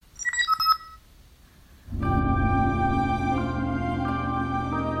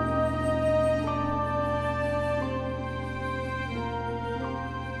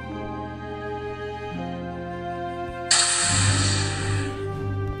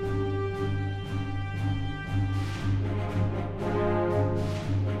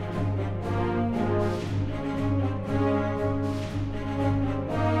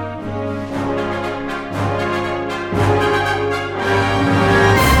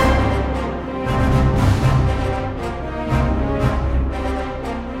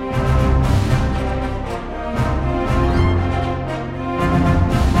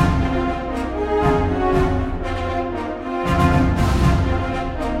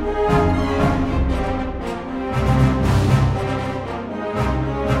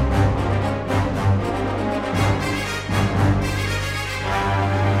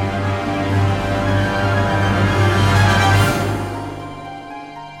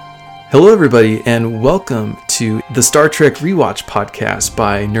Hello, everybody, and welcome to the Star Trek Rewatch podcast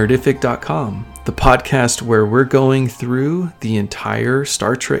by Nerdific.com, the podcast where we're going through the entire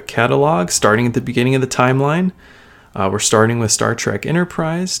Star Trek catalog, starting at the beginning of the timeline. We're starting with Star Trek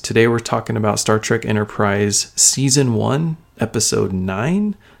Enterprise. Today we're talking about Star Trek Enterprise Season 1, Episode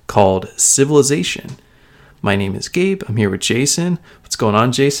 9, called Civilization. My name is Gabe. I'm here with Jason. What's going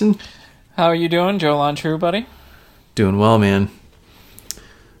on, Jason? How are you doing, Joel on True, buddy? Doing well, man.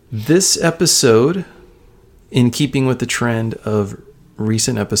 This episode, in keeping with the trend of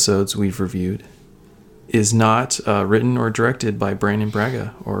recent episodes we've reviewed, is not written or directed by Brandon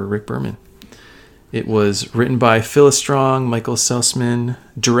Braga or Rick Berman. It was written by Phyllis Strong, Michael Sussman,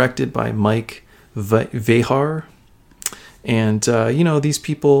 directed by Mike Vehar. And, these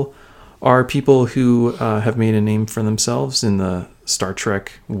people are people who have made a name for themselves in the Star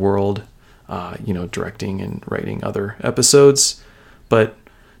Trek world, directing and writing other episodes. But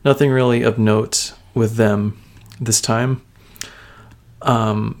nothing really of note with them this time.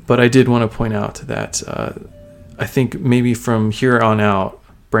 But I did want to point out that I think maybe from here on out,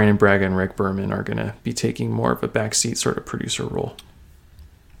 Brandon Braga and Rick Berman are going to be taking more of a backseat sort of producer role.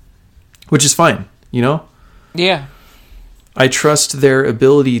 Which is fine, you know? Yeah. I trust their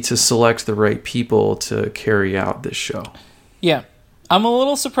ability to select the right people to carry out this show. Yeah. I'm a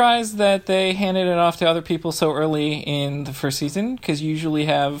little surprised that they handed it off to other people so early in the first season, because you usually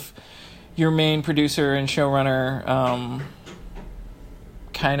have your main producer and showrunner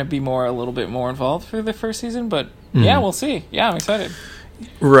kind of be a little bit more involved for the first season. But yeah, we'll see. Yeah, I'm excited.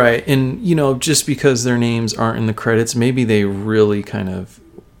 Right. And, just because their names aren't in the credits, maybe they really kind of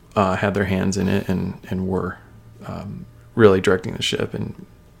had their hands in it and were really directing the ship. And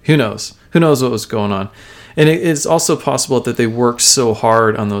who knows? Who knows what was going on? And it's also possible that they worked so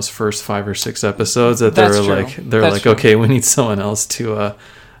hard on those first 5 or 6 episodes that they're like, okay, we need someone else to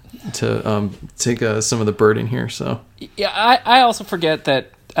take some of the burden here. So yeah, I also forget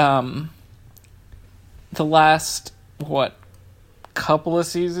that the last couple of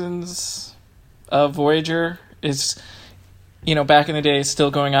seasons of Voyager is back in the day still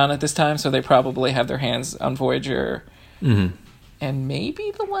going on at this time, so they probably have their hands on Voyager. Mm-hmm. And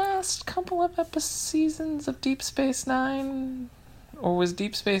maybe the last couple of seasons of Deep Space Nine, or was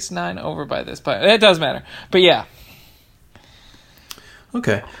Deep Space Nine over by this point? It doesn't matter. But yeah.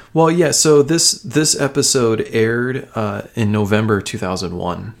 Okay. Well, yeah. So this episode aired in November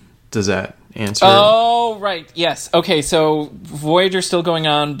 2001. Does that answer? Oh, right. Yes. Okay. So Voyager's still going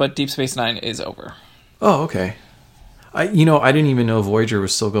on, but Deep Space Nine is over. Oh, okay. I didn't even know Voyager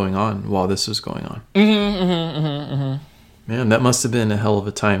was still going on while this was going on. Mm-hmm. Man, that must have been a hell of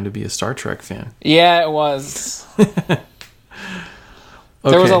a time to be a Star Trek fan. Yeah, it was. Okay.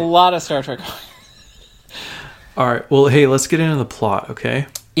 There was a lot of Star Trek. All right. Well, hey, let's get into the plot, okay?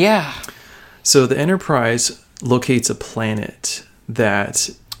 Yeah. So the Enterprise locates a planet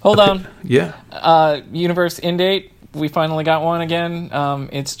that... Hold on. Yeah. Universe end date. We finally got one again.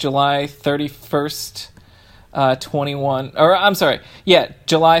 It's July 31st, 21... Or, I'm sorry. Yeah,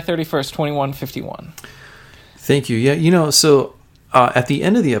 July 31st, 2151. Thank you. Yeah, so at the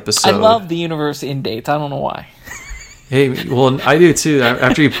end of the episode... I love the universe end dates. I don't know why. Hey, well, I do too,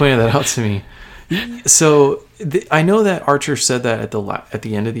 after you pointed that out to me. So, I know that Archer said that at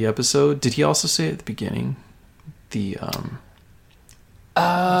the end of the episode. Did he also say it at the beginning?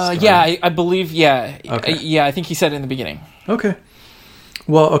 I believe, yeah. Okay. Yeah, I think he said it in the beginning. Okay.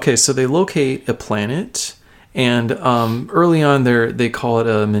 Well, okay, so they locate a planet, and early on they call it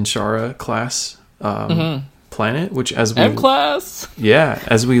a Minshara class planet, which as we... M-class! Yeah,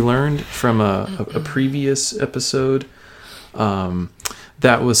 as we learned from a previous episode,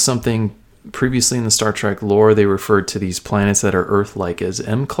 that was something previously in the Star Trek lore. They referred to these planets that are Earth-like as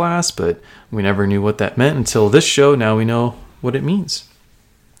M-class, but we never knew what that meant until this show. Now we know what it means.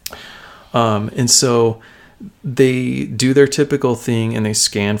 And so they do their typical thing and they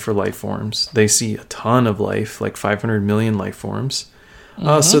scan for life forms. They see a ton of life, like 500 million life forms.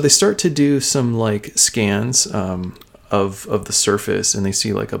 So they start to do some scans of the surface, and they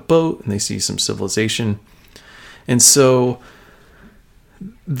see a boat, and they see some civilization. And so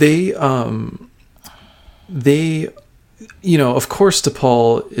they of course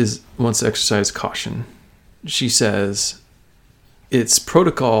T'Pol wants to exercise caution. She says it's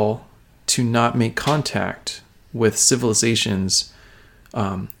protocol to not make contact with civilizations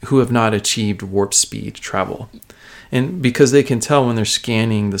who have not achieved warp speed travel. And because they can tell when they're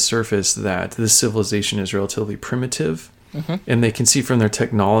scanning the surface that this civilization is relatively primitive, and they can see from their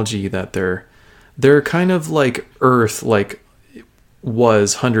technology that they're kind of like Earth,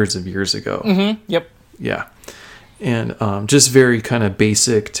 was hundreds of years ago. Yep. Yeah. and just very kind of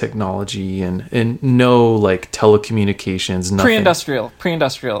basic technology and no like telecommunications, nothing.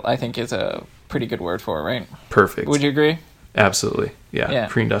 Pre-industrial, I think is a pretty good word for it, right? Perfect. Would you agree? Absolutely. Yeah.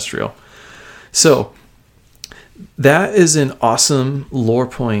 Pre-industrial. So that is an awesome lore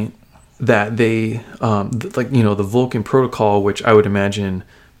point that they, the Vulcan protocol, which I would imagine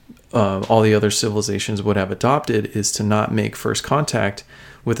all the other civilizations would have adopted, is to not make first contact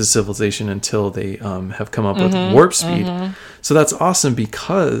with a civilization until they have come up with warp speed. So that's awesome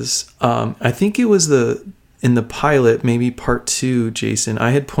because I think it was in the pilot, maybe part 2, Jason,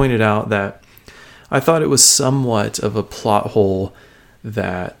 I had pointed out that I thought it was somewhat of a plot hole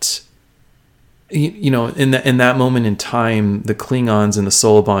that, in that moment in time, the Klingons and the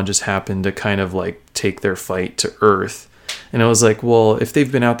Soloban just happened to kind of like take their fight to Earth. And I was like, well, if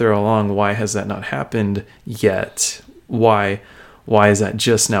they've been out there all along, why has that not happened yet? Why is that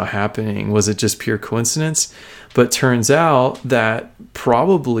just now happening? Was it just pure coincidence? But turns out that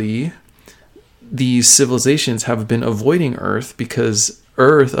probably these civilizations have been avoiding Earth because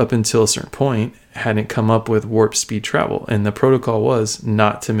Earth, up until a certain point, hadn't come up with warp speed travel. And the protocol was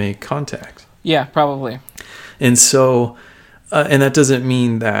not to make contact. Yeah, probably. And so, and that doesn't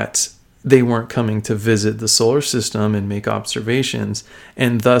mean that they weren't coming to visit the solar system and make observations.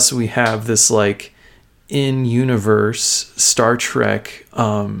 And thus we have this like in-universe Star Trek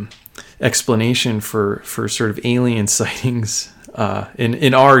explanation for sort of alien sightings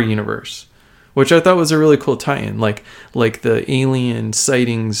in our universe, which I thought was a really cool tie-in. Like the alien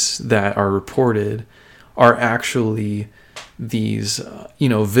sightings that are reported are actually these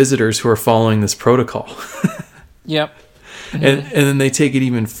visitors who are following this protocol. Yep. And then they take it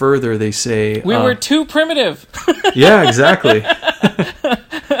even further. They say we were too primitive. Yeah, exactly.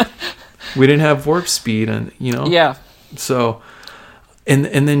 We didn't have warp speed, and Yeah. So, and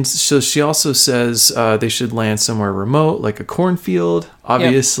then she also says they should land somewhere remote, like a cornfield.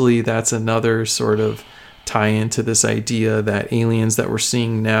 Obviously, That's another sort of tie-in to this idea that aliens that we're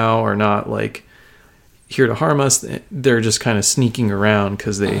seeing now are not like here to harm us. They're just kind of sneaking around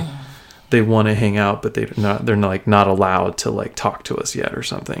because they want to hang out, but they're not allowed to like talk to us yet or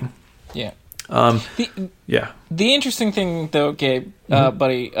something. Yeah. The interesting thing, though, Gabe,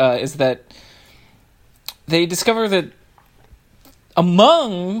 buddy, is that they discover that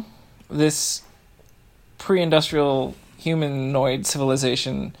among this pre-industrial humanoid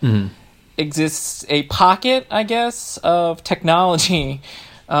civilization exists a pocket, I guess, of technology,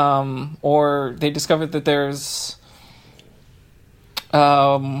 or they discovered that there's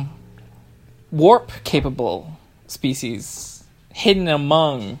warp-capable species hidden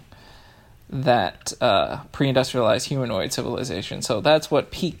among that pre-industrialized humanoid civilization. So that's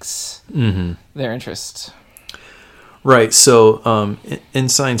what piques their interest. Right. So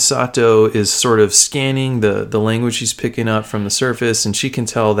Ensign Sato is sort of scanning the language she's picking up from the surface, and she can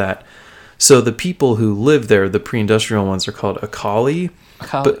tell that. So the people who live there, the pre-industrial ones, are called Akali.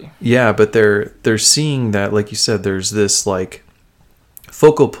 But they're seeing that, like you said, there's this like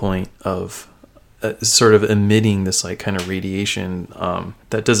focal point of sort of emitting this like kind of radiation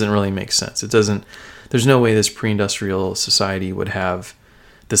that doesn't really make sense. There's no way this pre-industrial society would have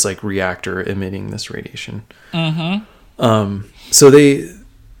this like reactor emitting this radiation. So you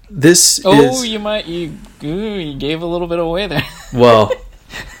gave a little bit away there. Well,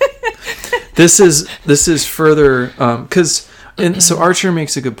 this is further because so Archer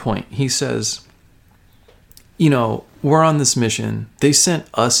makes a good point. He says, we're on this mission. They sent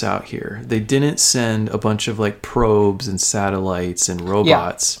us out here. They didn't send a bunch of like probes and satellites and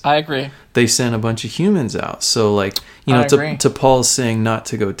robots. Yeah, I agree. They sent a bunch of humans out. So like, to Paul's saying not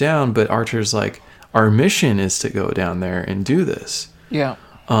to go down, but Archer's like, our mission is to go down there and do this. Yeah.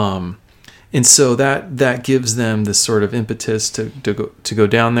 And so that gives them this sort of impetus to go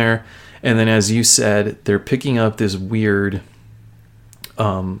down there. And then, as you said, they're picking up this weird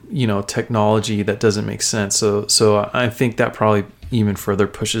technology that doesn't make sense. So I think that probably even further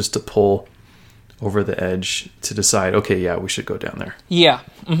pushes to pull over the edge to decide, okay, yeah, we should go down there. Yeah.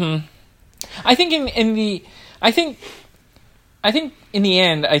 I think in the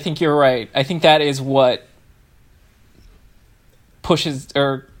end, I think you're right. I think that is what pushes,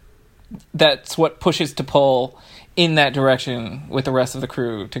 or that's what pushes to pull in that direction with the rest of the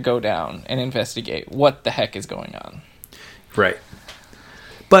crew to go down and investigate what the heck is going on. Right.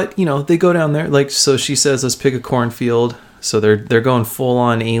 But, they go down there, like, so she says, let's pick a cornfield. So they're going full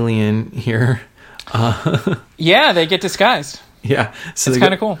on alien here. Yeah, they get disguised. Yeah. So it's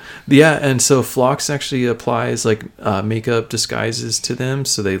kind of cool. Yeah, and so Phlox actually applies, like, makeup disguises to them,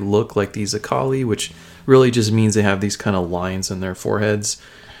 so they look like these Akali, which really just means they have these kind of lines on their foreheads.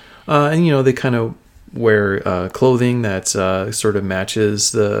 And, they kind of wear clothing that sort of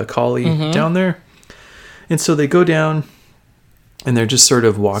matches the collie down there. And so they go down, and they're just sort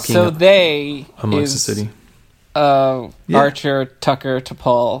of walking amongst the city. Archer, Tucker,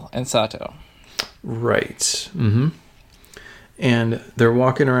 T'Pol, and Sato. Right. Mm-hmm. And they're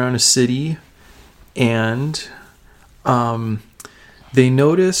walking around a city, and they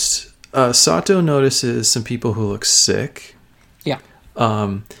notice, Sato notices some people who look sick. Yeah.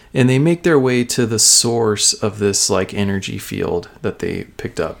 And they make their way to the source of this like energy field that they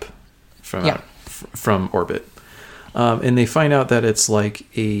picked up from orbit. And they find out that it's like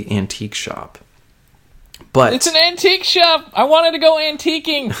a antique shop. But it's an antique shop. I wanted to go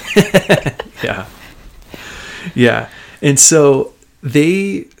antiquing. Yeah. And so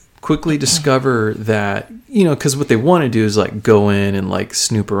they quickly discover that, because what they want to do is like go in and like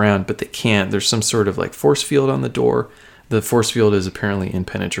snoop around, but they can't. There's some sort of like force field on the door. The force field is apparently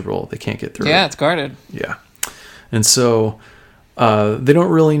impenetrable. They can't get through it. Yeah, it's guarded. Yeah. And so they don't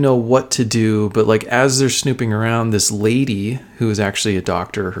really know what to do, but like as they're snooping around, this lady who is actually a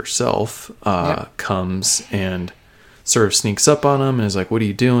doctor herself comes and sort of sneaks up on them and is like, "What are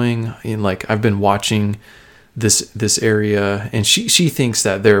you doing?" And like, "I've been watching this area," and she thinks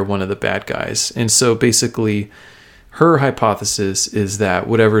that they're one of the bad guys. And so basically her hypothesis is that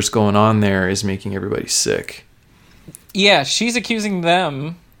whatever's going on there is making everybody sick. Yeah, she's accusing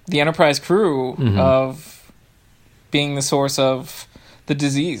them, the Enterprise crew, of being the source of the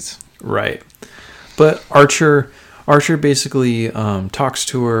disease. Right. But Archer basically talks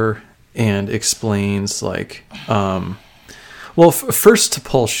to her and explains like, first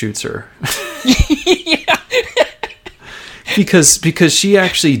T'Pol shoots her. Yeah. because she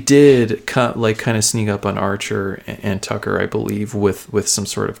actually did kind of sneak up on Archer and Tucker, I believe, with some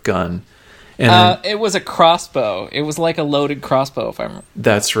sort of gun. And it was a crossbow. It was like a loaded crossbow, if I remember.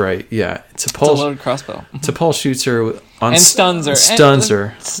 That's right. Yeah, it's a loaded crossbow. T'Pol shoots her and stuns her. Stuns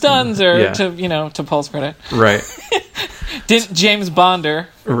her. Yeah. To T'Pol's credit. Right. Didn't James Bond her.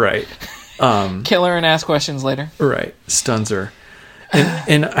 Right. Kill her and ask questions later. Right. Stuns her.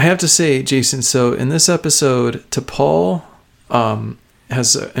 And I have to say, Jason, so in this episode, T'Pol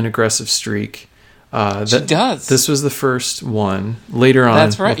has an aggressive streak. She does. This was the first one. Later on,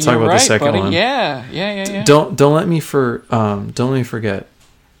 that's right. We'll talk about the second one. Yeah. Don't let me forget.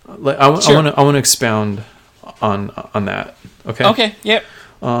 I want to expound on that. Okay. Okay. Yep.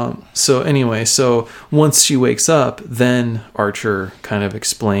 So once she wakes up, then Archer kind of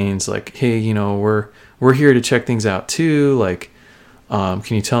explains like, "Hey, we're here to check things out too. Like, can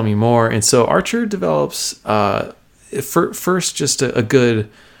you tell me more?" And so Archer develops first just a good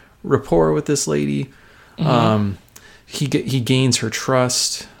rapport with this lady. He gains her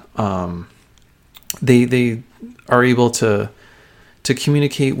trust. They are able to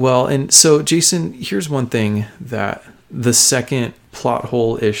communicate well. And so, Jason, here's one thing that the second plot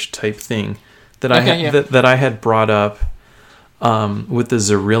hole-ish type thing that I had brought up with the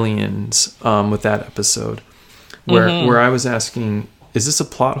Zerillians with that episode, where I was asking, is this a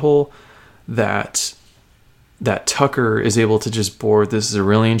plot hole that Tucker is able to just board this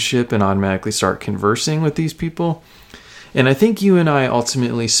Zerillian ship and automatically start conversing with these people? And I think you and I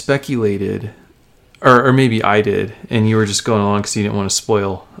ultimately speculated, or maybe I did, and you were just going along because you didn't want to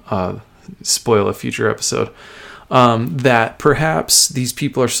spoil a future episode, that perhaps these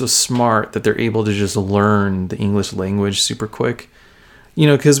people are so smart that they're able to just learn the English language super quick.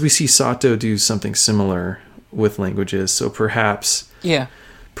 Because we see Sato do something similar with languages. So perhaps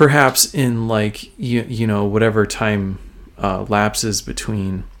in like whatever time lapses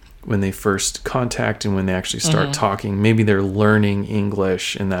between when they first contact and when they actually start talking, maybe they're learning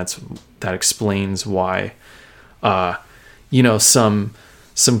English, and that explains why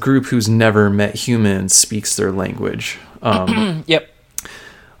some group who's never met humans speaks their language. Yep.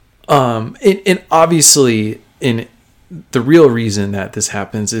 And obviously the real reason that this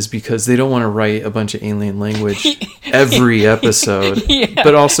happens is because they don't want to write a bunch of alien language every episode,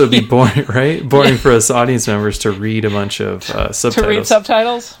 but also be boring, right? Boring for us audience members to read a bunch of subtitles. To read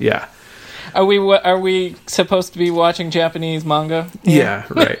subtitles? Yeah. Are we supposed to be watching Japanese manga? Yeah,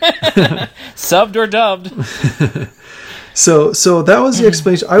 right. Subbed or dubbed? So that was the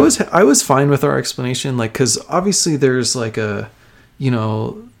explanation. I was fine with our explanation, like, because obviously there's like a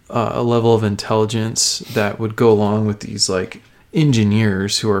level of intelligence that would go along with these like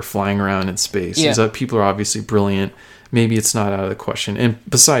engineers who are flying around in space. Yeah. That people are obviously brilliant. Maybe it's not out of the question. And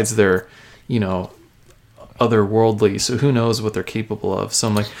besides, they're otherworldly, so who knows what they're capable of. So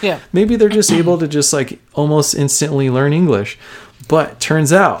I'm like, maybe they're just able to just like almost instantly learn English. But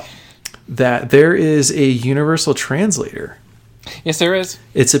turns out that there is a universal translator. Yes, there is.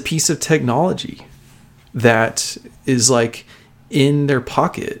 It's a piece of technology. that is like in their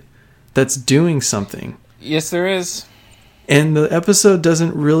pocket that's doing something. Yes, there is. And the episode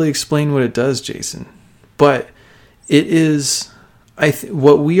doesn't really explain what it does, Jason. But it is...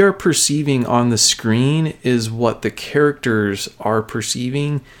 what we are perceiving on the screen is what the characters are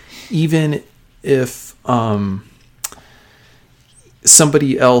perceiving, even if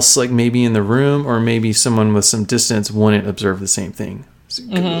somebody else, like maybe in the room or maybe someone with some distance, wouldn't observe the same thing.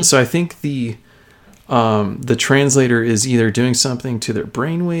 Mm-hmm. So I think the translator is either doing something to their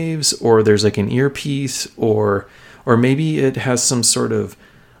brainwaves, or there's like an earpiece, or maybe it has some sort of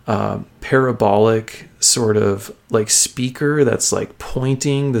parabolic sort of like speaker that's like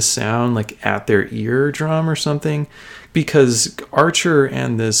pointing the sound like at their eardrum or something, because Archer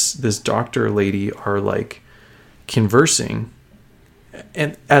and this doctor lady are like conversing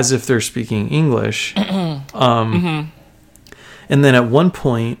and as if they're speaking English. Mm-hmm. And then at one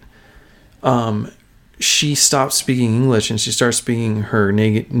point she stops speaking English and she starts speaking her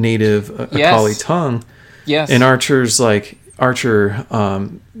native Akali tongue. Yes. And Archer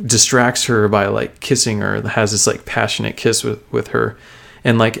distracts her by like kissing her, has this like passionate kiss with her,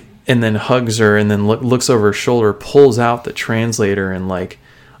 and then hugs her, and then looks over her shoulder, pulls out the translator, and like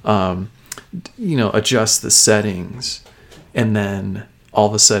adjusts the settings, and then all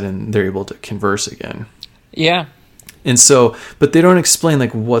of a sudden they're able to converse again. Yeah. And so, but they don't explain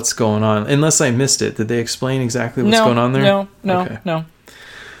like what's going on, unless I missed it. Did they explain exactly what's going on there? No.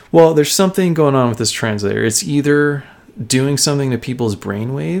 Well, there's something going on with this translator. It's either doing something to people's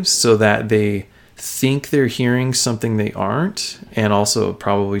brainwaves so that they think they're hearing something they aren't, and also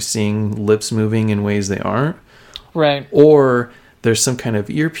probably seeing lips moving in ways they aren't. Right. Or there's some kind of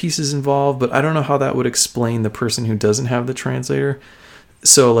earpieces involved, but I don't know how that would explain the person who doesn't have the translator.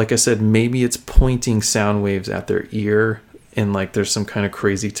 So like I said, maybe it's pointing sound waves at their ear, and like there's some kind of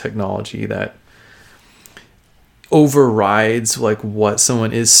crazy technology that overrides like what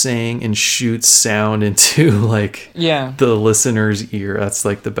someone is saying and shoots sound into like the listener's ear. That's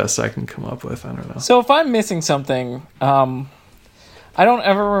like the best I can come up with. I don't know. So if I'm missing something, I don't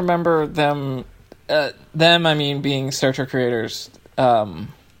ever remember them, I mean being Star Trek creators, ever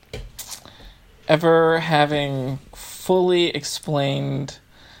having fully explained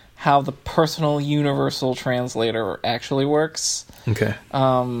how the personal universal translator actually works. Okay.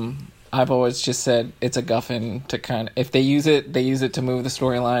 I've always just said it's a guffin to kind of, if they use it to move the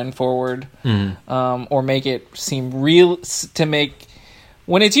storyline forward, or make it seem real, to make,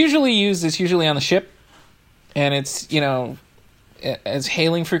 when it's usually used, it's usually on the ship, and it's, as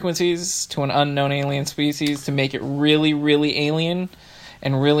hailing frequencies to an unknown alien species to make it really, really alien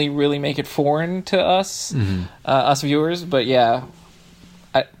and really, really make it foreign to us, us viewers. But yeah,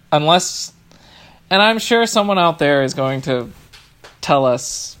 unless, and I'm sure someone out there is going to tell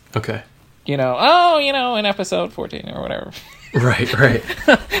us, okay, in episode 14 or whatever. Right.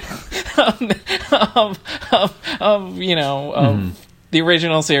 of the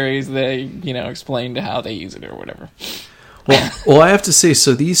original series, they, explained how they use it or whatever. Well, I have to say,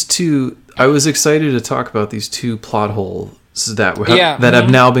 so these two, I was excited to talk about these two plot holes that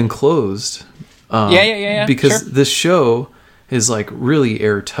have now been closed. Because this show is like really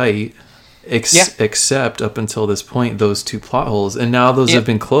airtight. Except up until this point, those two plot holes, and now those have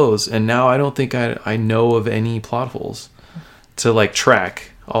been closed, and now I don't think I know of any plot holes to like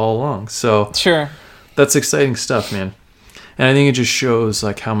track all along. So sure, that's exciting stuff, man. And I think it just shows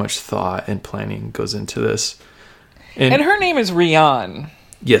like how much thought and planning goes into this. And her name is Rian.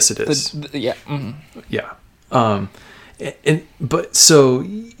 Yes, it is. Yeah. But so,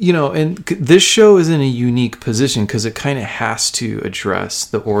 and this show is in a unique position because it kind of has to address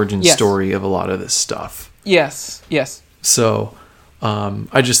the origin story of a lot of this stuff. Yes. So,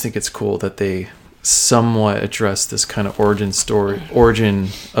 I just think it's cool that they somewhat address this kind of origin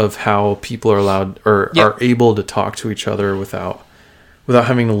of how people are allowed or are able to talk to each other without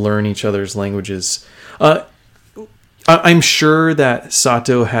having to learn each other's languages. I'm sure that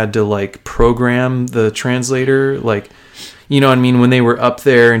Sato had to like program the translator, like, when they were up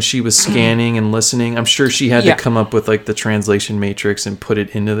there and she was scanning and listening, I'm sure she had to come up with like the translation matrix and put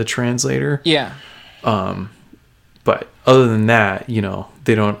it into the translator. Yeah. But other than that,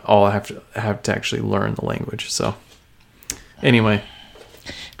 they don't all have to actually learn the language. So anyway,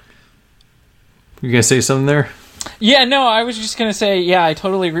 you gonna say something there? Yeah, no, I was just gonna say, I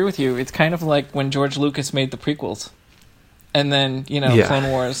totally agree with you. It's kind of like when George Lucas made the prequels, and then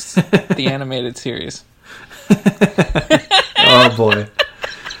Clone Wars, the animated series. Oh boy,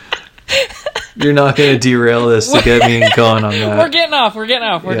 you're not going to derail this to get me going on that. We're getting off.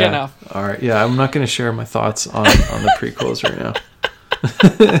 Getting off. All right. Yeah, I'm not going to share my thoughts on the prequels right now.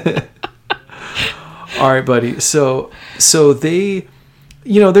 All right, buddy. So they,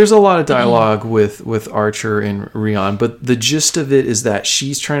 there's a lot of dialogue with Archer and Rian, but the gist of it is that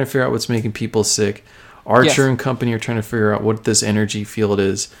she's trying to figure out what's making people sick. Archer and company are trying to figure out what this energy field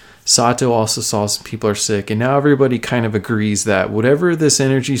is. Sato also saw some people are sick, and now everybody kind of agrees that whatever this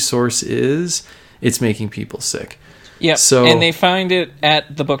energy source is, it's making people sick. Yeah, so, and they find it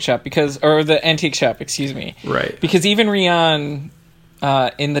at the bookshop or the antique shop, excuse me. Right. Because even Rian,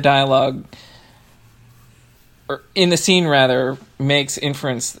 in the dialogue, or in the scene rather, makes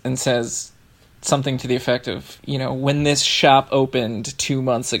inference and says something to the effect of, when this shop opened 2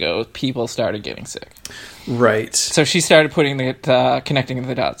 months ago, people started getting sick. Right. So she started connecting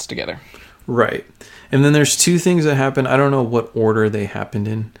the dots together. Right. And then there's two things that happen. I don't know what order they happened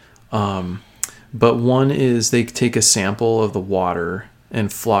in. But one is they take a sample of the water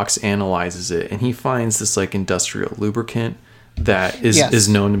and Phlox analyzes it. And he finds this industrial lubricant that is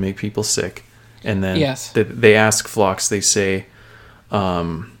known to make people sick. And then they ask Phlox, they say,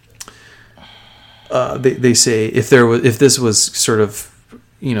 they say if this was sort of,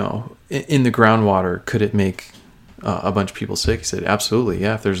 in the groundwater, could it make a bunch of people sick? He said, absolutely,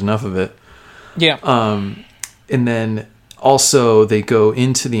 yeah, if there's enough of it. Yeah. And then also they go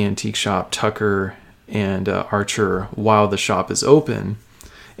into the antique shop, Tucker and Archer, while the shop is open,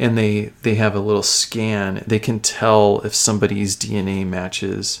 and they have a little scan. They can tell if somebody's DNA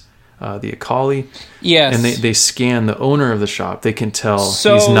matches the Akali. Yes. And they scan the owner of the shop. They can tell he's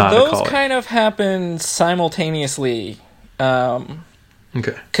not Akali. So those kind of happen simultaneously.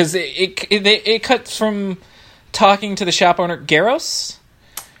 Okay. Because it cuts from talking to the shop owner, Garros?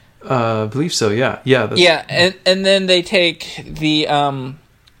 I believe so, yeah. Yeah, and then they take the and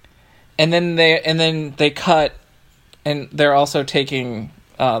then they cut, and they're also taking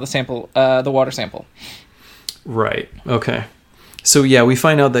the sample, the water sample. Right. Okay. So yeah, we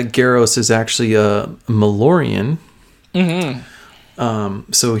find out that Garros is actually a Malorian.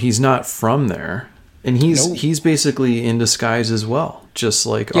 Mm-hmm. So he's not from there. And he's basically in disguise as well, just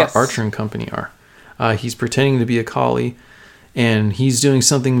like Archer and company are. He's pretending to be a Kali, and he's doing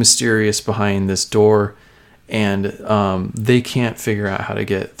something mysterious behind this door, and they can't figure out how to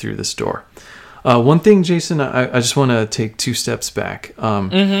get through this door. One thing, Jason, I just want to take 2 steps back.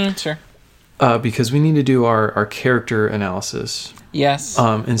 Sure. Because we need to do our character analysis. Yes.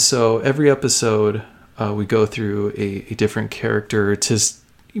 And so every episode, we go through a different character to...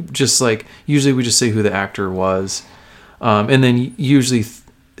 Just like usually we just say who the actor was, and then usually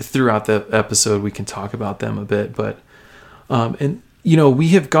throughout the episode we can talk about them a bit, but we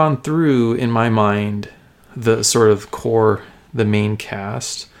have gone through, in my mind, the sort of core, the main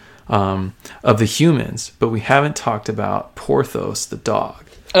cast of the humans, but we haven't talked about Porthos the dog.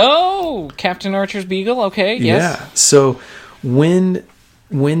 Oh, Captain Archer's beagle. Okay. Yes. Yeah. So when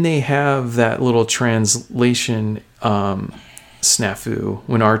they have that little translation snafu,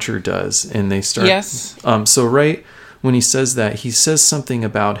 when Archer does, and they start so right when he says that, he says something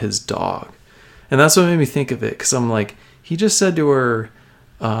about his dog, and that's what made me think of it, because I'm like, he just said to her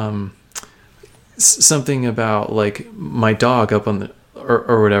something about my dog up on the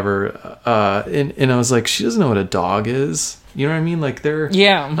or whatever, and I was like, she doesn't know what a dog is, you know what I mean, they're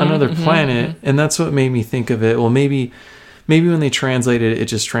on another planet. And that's what made me think of it. Well, maybe when they translated it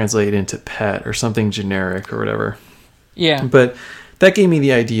just translated into pet or something generic or whatever. Yeah. But that gave me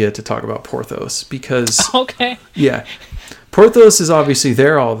the idea to talk about Porthos, because... Okay. Yeah. Porthos is obviously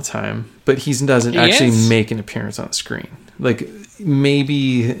there all the time, but he doesn't actually make an appearance on the screen.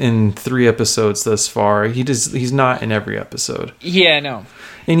 Maybe in 3 episodes thus far. He's not in every episode. Yeah, no.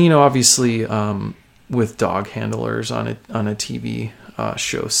 And, obviously, with dog handlers on a TV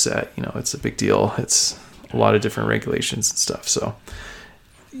show set, it's a big deal. It's a lot of different regulations and stuff. So,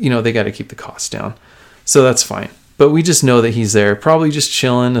 they got to keep the costs down. So that's fine. But we just know that he's there, probably just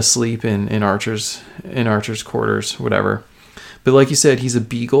chilling, asleep in Archer's quarters, whatever. But like you said, he's a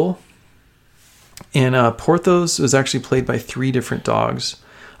beagle. And Porthos was actually played by 3 different dogs.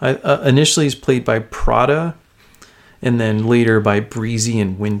 Initially, he's played by Prada, and then later by Breezy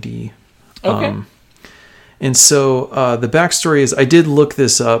and Windy. Okay. And so the backstory is, I did look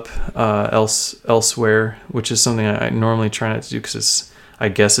this up elsewhere, which is something I normally try not to do because I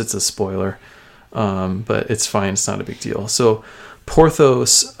guess it's a spoiler. But it's fine. It's not a big deal. So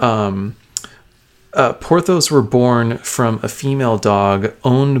Porthos were born from a female dog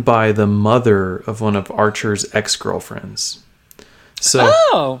owned by the mother of one of Archer's ex-girlfriends.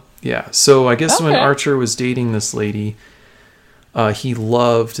 So, yeah. So I guess when Archer was dating this lady, he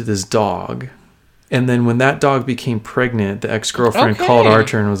loved this dog. And then when that dog became pregnant, the ex-girlfriend called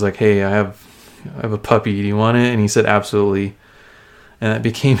Archer and was like, hey, I have a puppy. Do you want it? And he said, absolutely. and that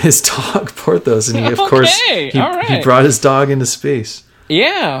became his dog, Porthos. And he, of Okay, course, all right. he brought his dog into space.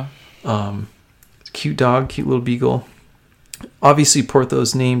 Yeah. Cute dog, cute little beagle. Obviously,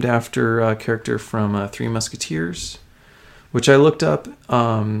 Porthos named after a character from Three Musketeers, which I looked up.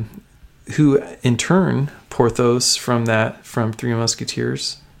 Who in turn, Porthos from Three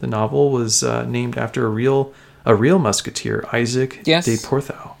Musketeers, the novel, was named after a real musketeer, Isaac Yes. de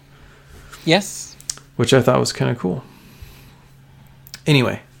Porthos. Yes. Which I thought was kind of cool.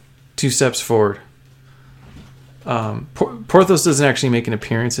 Anyway, 2 steps forward. Porthos doesn't actually make an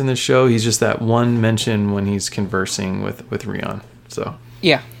appearance in this show. He's just that one mention when he's conversing with Rion. So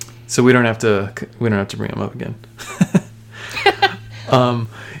yeah. So we don't have to bring him up again.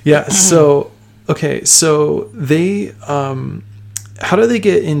 Yeah. So okay. So they how do they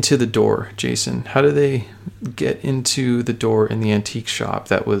get into the door, Jason? How do they get into the door in the antique shop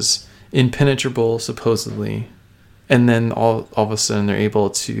that was impenetrable supposedly, and then all of a sudden they're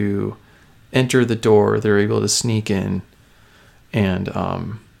able to enter the door, they're able to sneak in and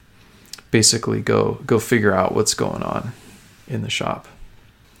basically go figure out what's going on in the shop?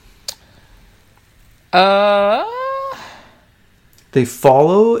 They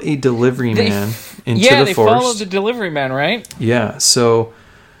follow a delivery man into the forest. Yeah, they follow the delivery man, right? Yeah, so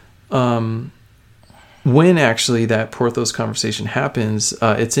when actually that Porthos conversation happens,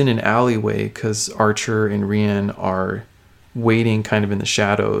 it's in an alleyway because Archer and Rian are waiting kind of in the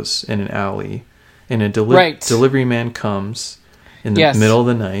shadows in an alley, and a delivery man comes in the middle of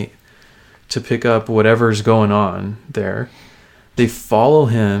the night to pick up whatever's going on there. They follow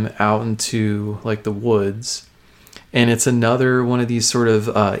him out into like the woods, and it's another one of these sort of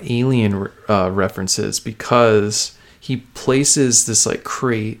alien references, because he places this like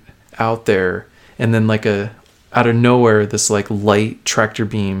crate out there, and then like out of nowhere this like light tractor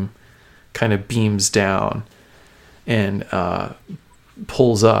beam kind of beams down and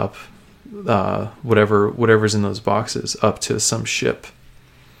pulls up whatever's in those boxes up to some ship.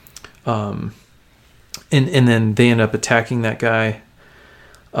 And then they end up attacking that guy.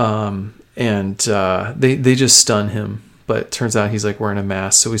 And they just stun him, but it turns out he's like wearing a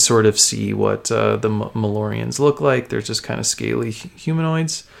mask. So we sort of see what the Malorians look like. They're just kind of scaly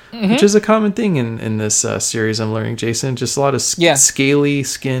humanoids, which is a common thing in this series. I'm learning, Jason, just a lot of scaly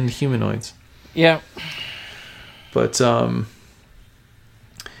skinned humanoids. Yeah. But,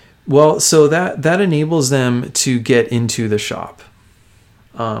 well, so that enables them to get into the shop.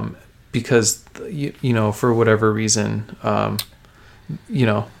 Because, for whatever reason,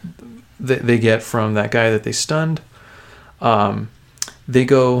 they get from that guy that they stunned. They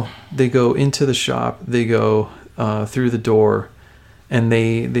go into the shop, they go through the door, and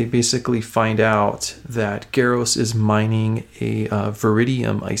they basically find out that Garros is mining a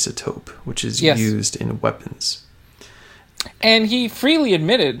viridium isotope, which is used in weapons. And he freely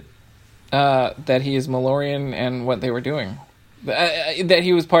admitted that he is Malorian and what they were doing. That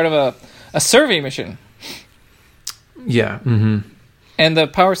he was part of a survey mission. Yeah. Mm-hmm. And the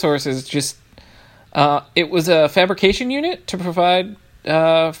power source is just... it was a fabrication unit to provide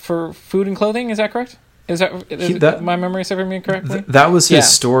for food and clothing, is that correct? Is my memory serving me correctly? That was his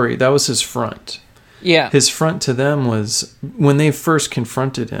story. That was his front. Yeah. His front to them was when they first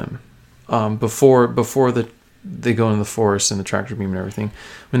confronted him, before they go into the forest and the tractor beam and everything.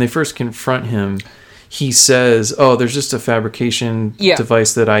 When they first confront him, he says, "Oh, there's just a fabrication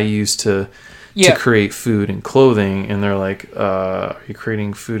device that I use to create food and clothing." And they're like, "Are you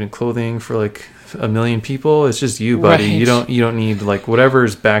creating food and clothing for like 1 million people? It's just you, buddy. Right. You don't need like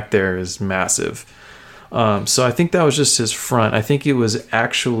whatever's back there is massive." So I think that was just his front. I think it was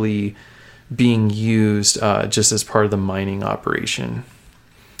actually being used just as part of the mining operation.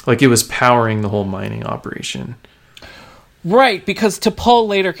 Like it was powering the whole mining operation. Right, because T'Pol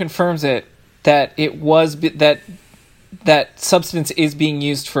later confirms it, that it was that substance is being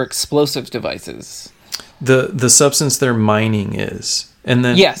used for explosive devices. The substance they're mining is. And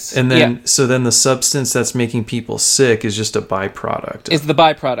then so then the substance that's making people sick is just a byproduct. It's the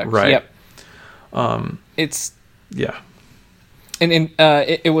byproduct. Right. Yep. It's and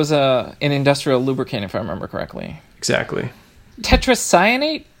it was an industrial lubricant, if I remember correctly. Exactly.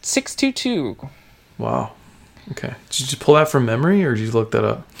 Tetracyanate 622. Wow. Okay. Did you just pull that from memory, or did you look that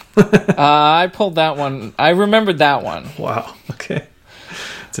up? I pulled that one. I remembered that one. Wow. Okay.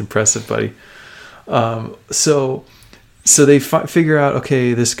 It's impressive, buddy. So they figure out,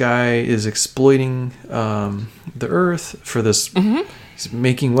 okay, this guy is exploiting the Earth for this. Mm-hmm. He's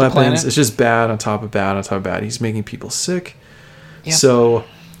making weapons. It's just bad on top of bad on top of bad. He's making people sick. Yep. So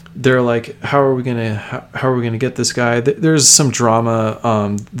they're like, how are we gonna get this guy? There's some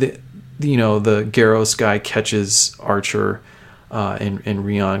drama. The Garros guy catches Archer and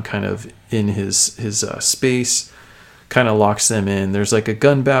Rion kind of in his space, kind of locks them in. There's like a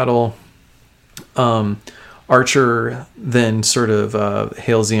gun battle. Archer then sort of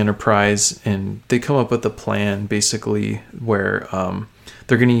hails the Enterprise, and they come up with a plan basically where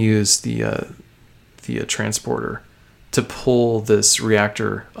they're going to use the transporter to pull this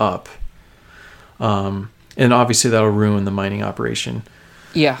reactor up. And obviously that'll ruin the mining operation.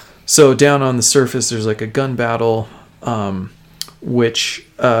 Yeah. So down on the surface, there's like a gun battle, which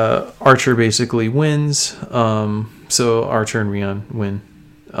Archer basically wins. So Archer and Rion win.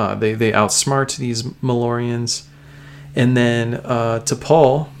 They outsmart these Malorians. And then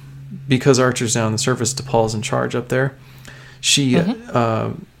T'Pol, because Archer's down on the surface, T'Pol's in charge up there. She,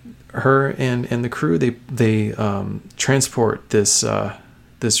 her and the crew, they transport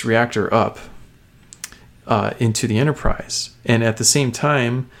this reactor up into the Enterprise. And at the same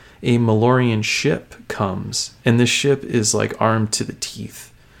time, a Malorian ship comes, and this ship is like armed to the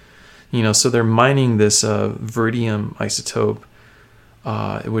teeth. So they're mining this veridium isotope,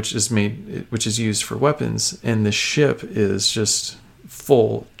 which is used for weapons, and the ship is just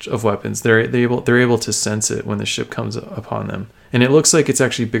full of weapons. They're able to sense it when the ship comes upon them, and it looks like it's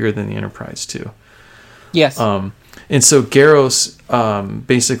actually bigger than the Enterprise too. Yes. And so Garros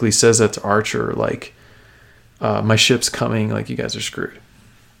basically says that to Archer, like, my ship's coming, like, you guys are screwed.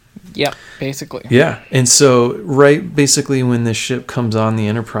 Yep, basically. Yeah, and so basically when this ship comes on the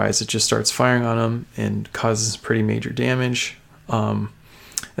Enterprise, it just starts firing on them and causes pretty major damage.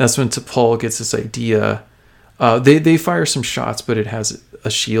 That's when T'Pol gets this idea. They fire some shots, but it has a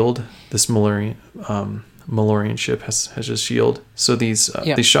shield. This Malorian ship has a shield. So these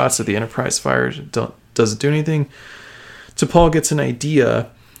shots that the Enterprise fires doesn't do anything. T'Pol gets an idea.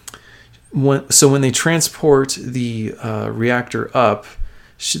 When they transport the reactor up,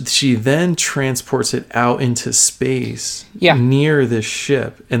 she then transports it out into space near this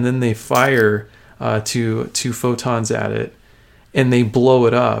ship, and then they fire two photons at it, and they blow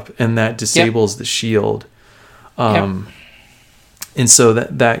it up, and that disables the shield. And so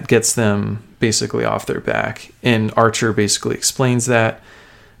that gets them basically off their back. And Archer basically explains that,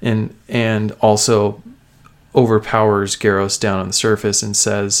 and also overpowers Garros down on the surface and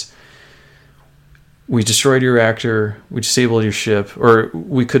says, we destroyed your reactor, we disabled your ship, or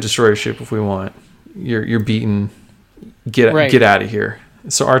we could destroy your ship if we want. You're beaten. Get out of here.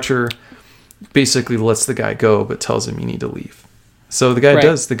 So Archer basically lets the guy go, but tells him you need to leave. So the guy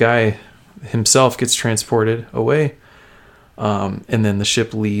does. The guy himself gets transported away, and then the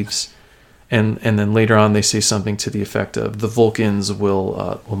ship leaves. And then later on, they say something to the effect of the Vulcans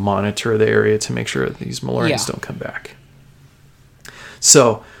will monitor the area to make sure that these Malorians don't come back.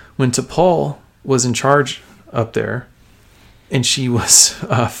 So when T'Pol was in charge up there, and she was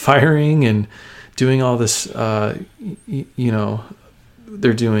firing and doing all this, they're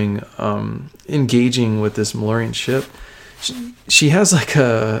doing engaging with this Malorian ship. She has like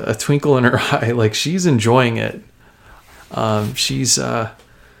a twinkle in her eye, like she's enjoying it. She's and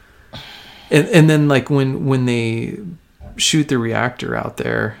then like when they shoot the reactor out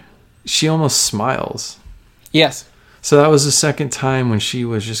there, she almost smiles. Yes. So that was the second time when she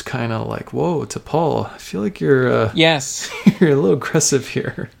was just kind of like, "Whoa, T'Pol, I feel like you're yes, you're a little aggressive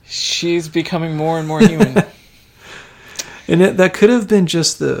here." She's becoming more and more human. And that could have been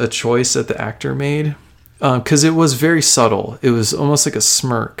just a choice that the actor made, because it was very subtle. It was almost like a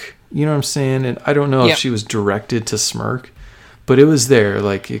smirk. You know what I'm saying? And I don't know if she was directed to smirk, but it was there.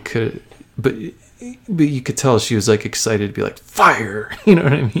 Like it could, but you could tell she was like excited to be like, "Fire!" You know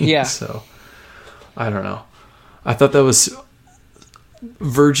what I mean? Yeah. So I don't know. I thought that was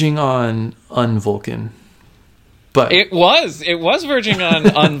verging on un-Vulcan. But it was verging on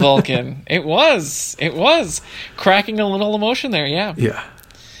un-Vulcan. It was cracking a little emotion there. Yeah. Yeah.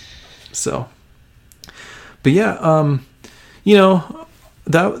 So, but yeah,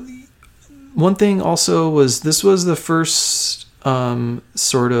 that one thing also was, this was the first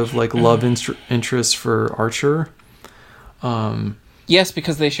sort of like love interest for Archer. Yes,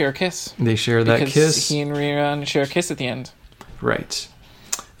 because they share a kiss. They share that because kiss. He and Rion share a kiss at the end. Right.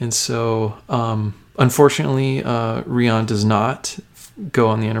 And so, unfortunately, Rion does not go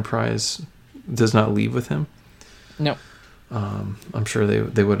on the Enterprise, does not leave with him. No. I'm sure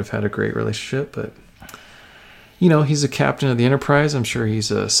they would have had a great relationship, but, he's a captain of the Enterprise. I'm sure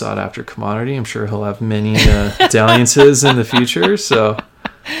he's a sought-after commodity. I'm sure he'll have many dalliances in the future, so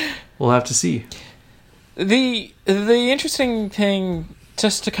we'll have to see. The interesting thing,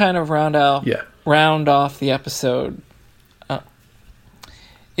 just to kind of round off the episode,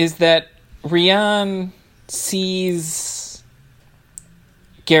 is that Rion sees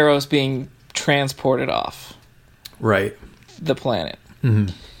Garros being transported off. Right. the planet.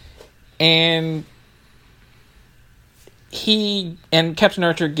 Mm-hmm. And Captain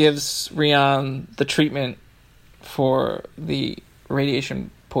Archer gives Rian the treatment for the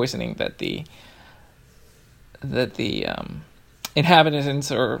radiation poisoning that the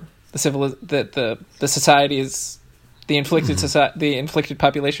inhabitants or the society is the inflicted society, the inflicted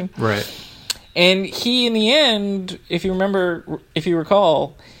population. Right. And he, in the end, if you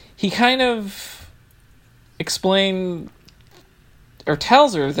recall, he kind of explained or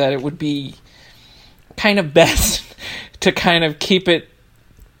tells her that it would be kind of best to kind of keep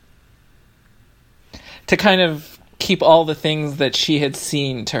all the things that she had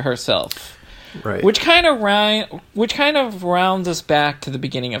seen to herself. Right. Which kind of rounds us back to the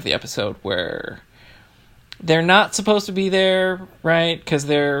beginning of the episode where they're not supposed to be there, right? Because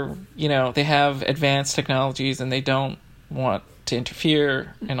they have advanced technologies and they don't want to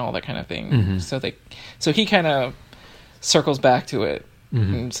interfere and all that kind of thing. Mm-hmm. So he kind of circles back to it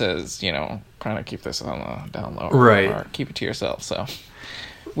mm-hmm. and says, kind of keep this on the down low, right? Or keep it to yourself. So,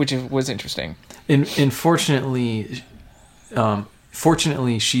 which was interesting. And fortunately,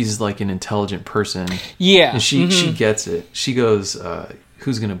 she's like an intelligent person. Yeah, and she gets it. She goes,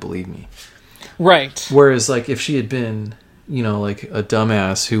 "Who's gonna believe me?" Right. Whereas, like, if she had been, like a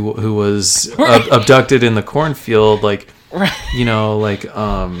dumbass who was abducted in the cornfield, like, right.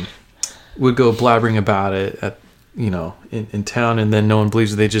 Would go blabbering about it at, in town, and then no one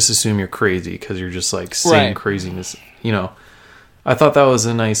believes you. They just assume you're crazy because you're just like saying craziness. I thought that was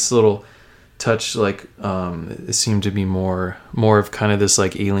a nice little touch. Like, it seemed to be more of kind of this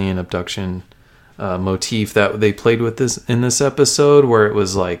like alien abduction motif that they played with this in this episode, where it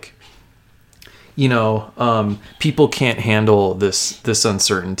was like, people can't handle this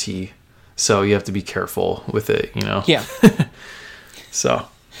uncertainty, so you have to be careful with it. Yeah. So.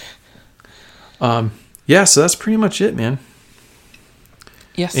 So that's pretty much it, man.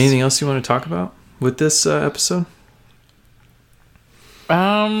 Yes. Anything else you want to talk about with this episode?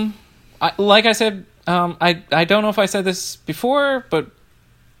 Like I said, I don't know if I said this before, but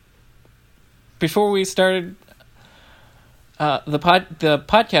before we started the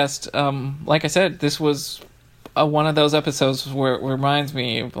podcast, like I said, this was one of those episodes where it reminds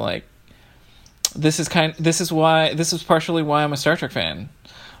me of like this is partially why I'm a Star Trek fan.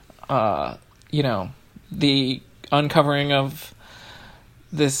 The uncovering of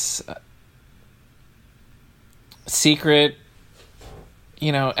this secret,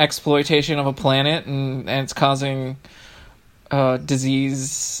 exploitation of a planet, and it's causing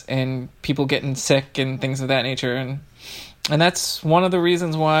disease and people getting sick and things of that nature, and that's one of the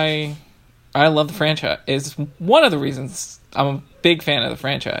reasons why I love the franchise. Is one of the reasons I'm a big fan of the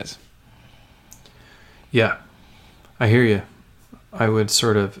franchise. Yeah, I hear you. I would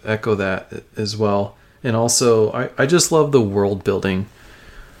sort of echo that as well. And also, I just love the world building.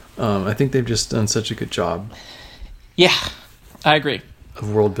 I think they've just done such a good job. Yeah, I agree.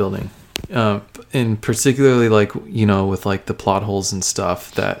 Of world building. And particularly, like, with like the plot holes and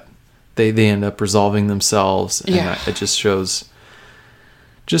stuff that they end up resolving themselves. And it just shows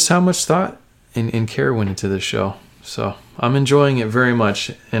just how much thought and care went into this show. So I'm enjoying it very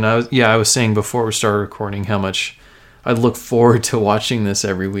much. And I was saying before we started recording how much I look forward to watching this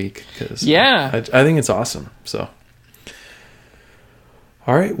every week, because I think it's awesome. So,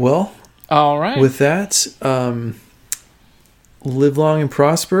 all right. Well, all right. With that, live long and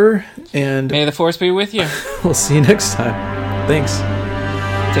prosper, and may the force be with you. We'll see you next time. Thanks.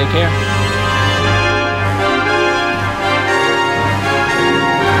 Take care.